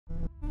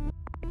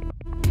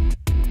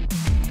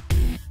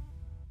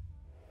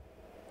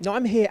Now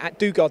I'm here at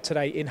Dugard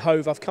today in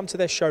Hove. I've come to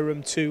their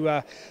showroom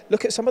to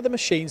look at some of the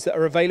machines that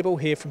are available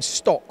here from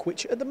stock,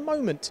 which at the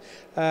moment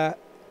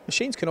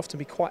machines can often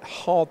be quite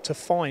hard to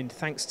find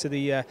thanks to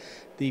the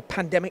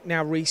pandemic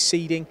now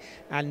receding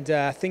and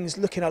things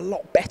looking a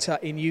lot better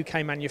in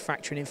UK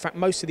manufacturing. In fact,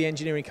 most of the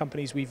engineering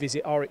companies we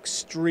visit are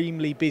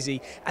extremely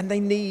busy and they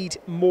need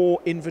more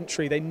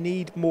inventory, they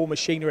need more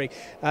machinery.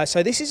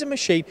 So this is a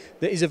machine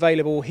that is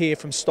available here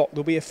from stock.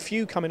 There'll be a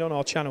few coming on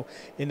our channel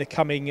in the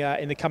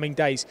coming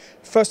days.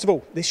 First of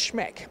all, this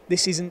SMEC.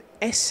 This is an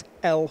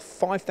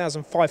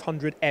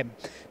SL5500M.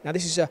 Now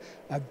this is a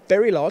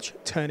very large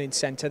turn-in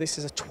centre. This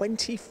is a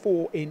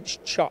 24-inch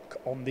chuck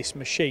on this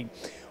machine.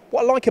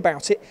 What I like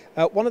about it,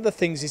 one of the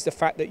things is the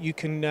fact that you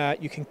can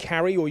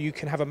carry, or you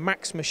can have a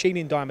max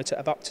machining diameter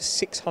of up to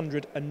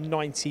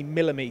 690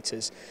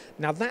 millimeters.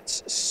 Now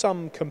that's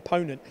some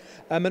component,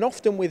 and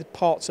often with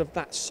parts of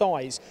that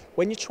size,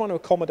 when you're trying to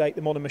accommodate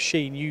them on a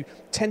machine, you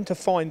tend to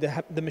find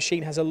that the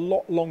machine has a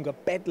lot longer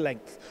bed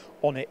length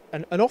on it,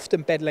 and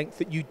often bed length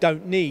that you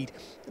don't need.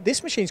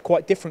 This machine's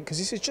quite different because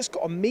this has just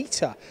got a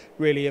metre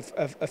really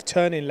of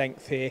turning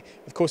length here.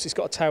 Of course it's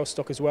got a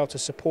tailstock as well to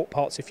support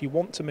parts if you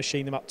want to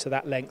machine them up to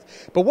that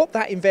length. But what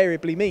that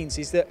invariably means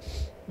is that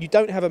you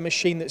don't have a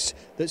machine that's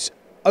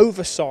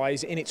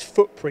oversized in its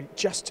footprint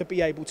just to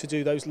be able to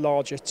do those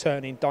larger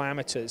turning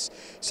diameters.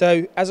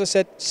 So as I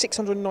said,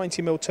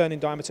 690mm turning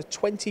diameter,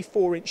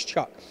 24-inch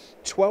chuck,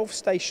 12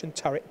 station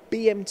turret,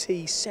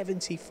 BMT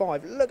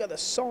 75. Look at the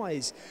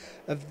size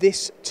of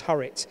this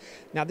turret.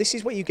 Now this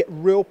is where you get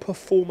real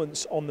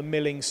performance on the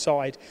milling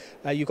side.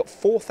 You've got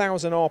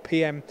 4,000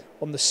 RPM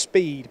on the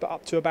speed, but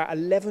up to about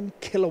 11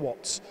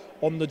 kilowatts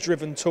on the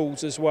driven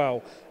tools as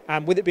well.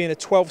 And with it being a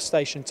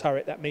 12-station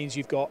turret, that means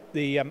you've got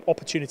the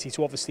opportunity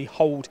to obviously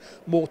hold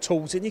more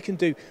tools, and you can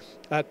do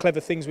clever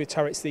things with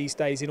turrets these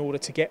days in order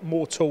to get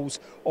more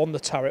tools on the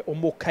turret or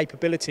more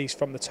capabilities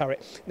from the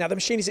turret. Now the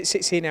machine as it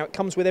sits here now, it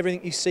comes with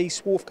everything you see: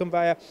 swarf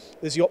conveyor,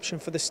 there's the option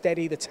for the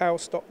steady, the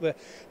tailstock, the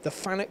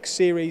FANUC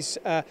series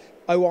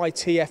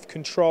OITF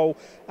control,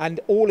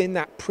 and all in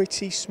that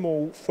pretty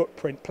small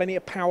footprint. Plenty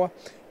of power.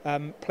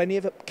 Plenty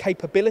of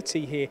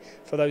capability here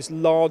for those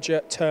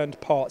larger turned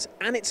parts,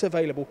 and it's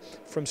available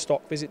from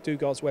stock. Visit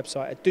Dugard's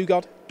website at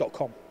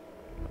dugard.com.